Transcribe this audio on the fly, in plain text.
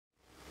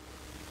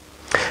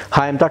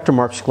Hi, I'm Dr.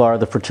 Mark Sklar,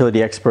 the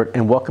fertility expert,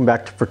 and welcome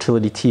back to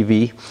Fertility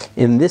TV.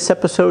 In this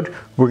episode,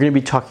 we're going to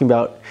be talking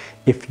about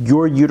if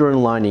your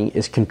uterine lining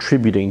is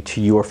contributing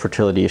to your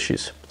fertility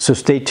issues. So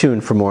stay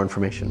tuned for more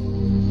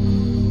information.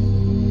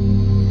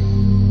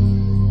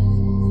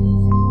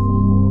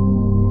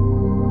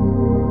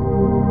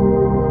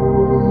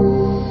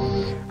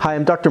 Hi,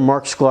 I'm Dr.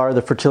 Mark Sklar,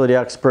 the fertility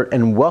expert,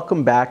 and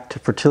welcome back to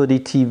Fertility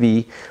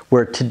TV,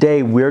 where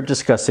today we're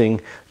discussing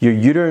your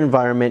uterine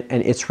environment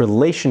and its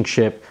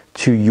relationship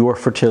to your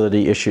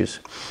fertility issues.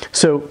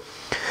 So,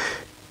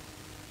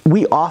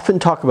 we often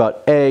talk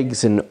about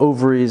eggs and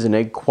ovaries and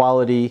egg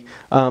quality,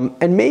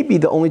 and maybe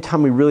the only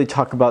time we really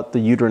talk about the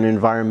uterine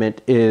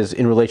environment is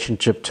in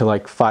relationship to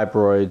like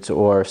fibroids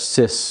or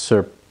cysts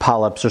or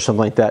polyps or something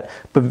like that.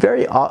 But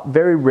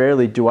very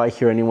rarely do I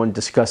hear anyone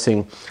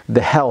discussing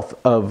the health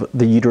of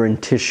the uterine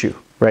tissue,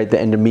 right? The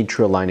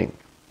endometrial lining.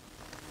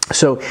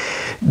 So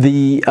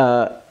the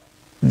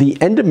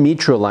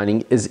endometrial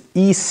lining is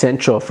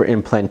essential for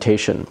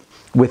implantation.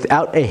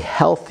 Without a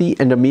healthy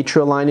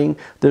endometrial lining,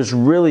 there's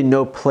really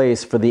no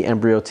place for the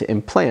embryo to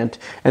implant.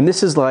 And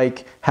this is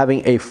like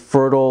having a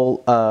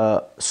fertile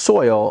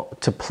soil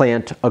to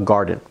plant a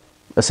garden,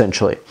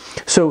 essentially.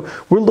 So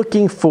we're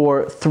looking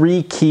for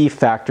three key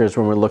factors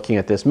when we're looking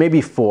at this,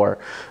 maybe four.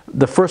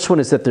 The first one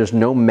is that there's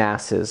no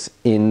masses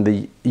in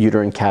the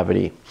uterine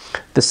cavity.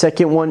 The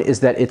second one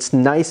is that it's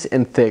nice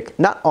and thick,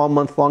 not all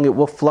month long. It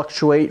will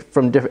fluctuate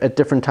at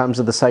different times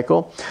of the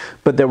cycle,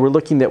 but that we're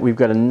looking that we've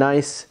got a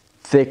nice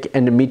thick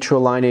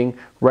endometrial lining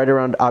right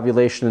around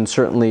ovulation and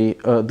certainly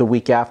the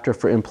week after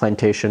for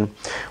implantation.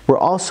 We're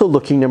also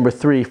looking, number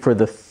three, for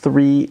the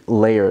 3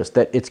 layers,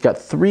 that it's got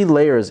 3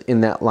 layers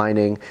in that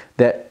lining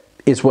that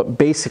is what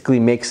basically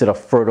makes it a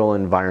fertile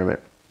environment.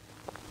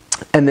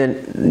 And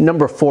then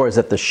number 4 is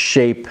that the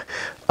shape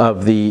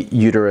of the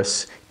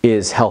uterus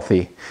is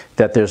healthy,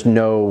 that there's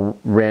no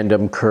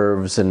random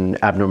curves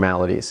and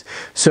abnormalities.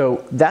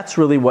 So that's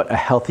really what a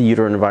healthy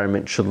uterine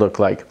environment should look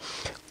like.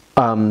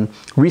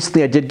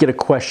 Recently I did get a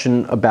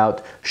question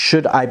about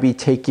should I be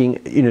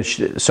taking,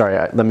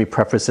 let me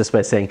preface this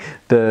by saying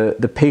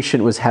the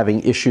patient was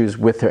having issues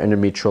with her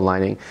endometrial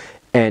lining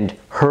and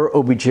her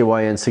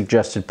OBGYN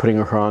suggested putting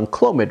her on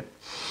Clomid.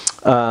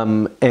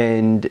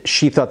 And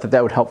she thought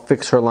that would help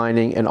fix her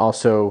lining and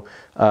also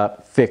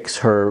fix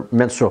her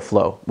menstrual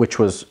flow, which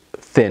was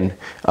thin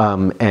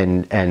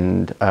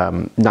and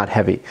not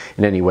heavy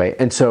in any way.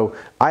 And so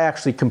I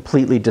actually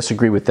completely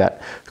disagree with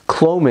that.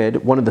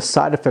 Clomid, one of the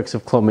side effects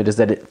of Clomid is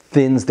that it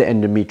thins the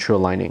endometrial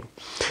lining.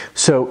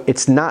 So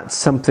it's not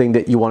something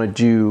that you want to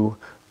do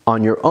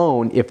on your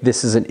own if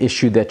this is an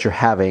issue that you're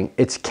having.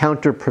 It's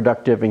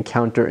counterproductive and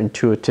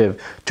counterintuitive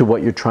to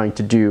what you're trying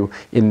to do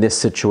in this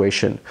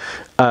situation.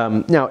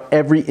 Now,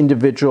 every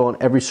individual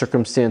and every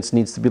circumstance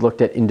needs to be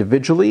looked at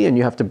individually, and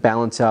you have to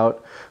balance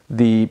out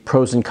the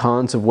pros and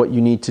cons of what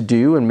you need to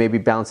do and maybe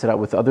balance it out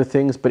with other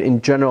things. But in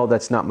general,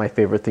 that's not my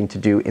favorite thing to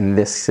do in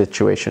this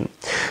situation.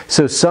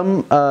 So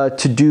some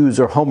to-dos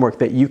or homework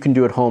that you can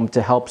do at home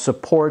to help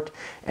support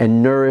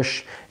and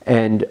nourish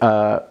and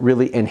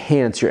really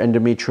enhance your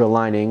endometrial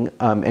lining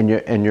and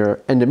your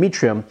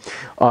endometrium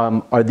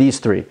are these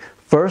 3.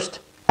 First,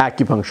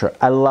 acupuncture.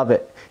 I love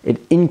it. It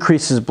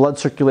increases blood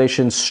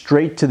circulation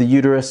straight to the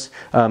uterus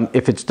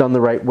if it's done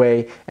the right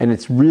way, and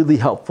it's really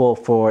helpful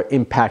for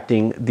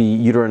impacting the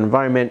uterine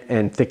environment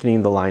and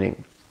thickening the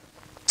lining.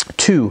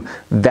 2,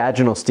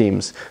 vaginal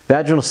steams.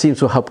 Vaginal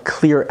steams will help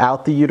clear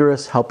out the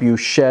uterus, help you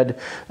shed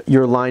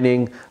your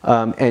lining,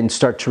 and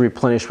start to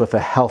replenish with a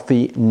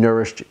healthy,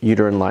 nourished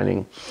uterine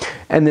lining.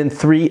 And then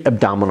 3,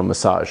 abdominal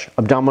massage.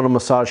 Abdominal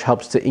massage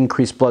helps to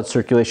increase blood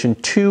circulation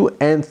to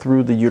and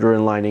through the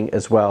uterine lining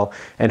as well,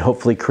 and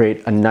hopefully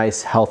create a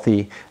nice,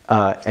 healthy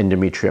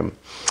endometrium.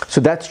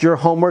 So that's your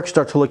homework.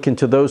 Start to look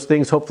into those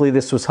things. Hopefully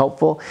this was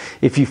helpful.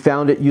 If you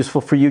found it useful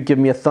for you, give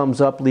me a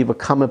thumbs up, leave a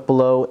comment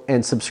below,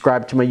 and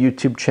subscribe to my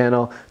YouTube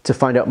channel to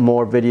find out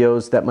more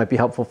videos that might be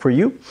helpful for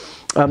you.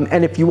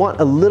 And if you want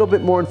a little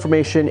bit more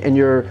information and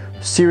you're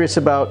serious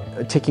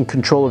about taking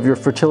control of your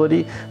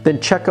fertility,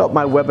 then check out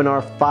my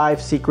webinar, 5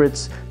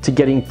 Secrets to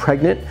Getting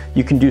Pregnant.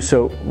 You can do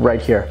so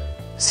right here.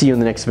 See you in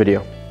the next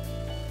video.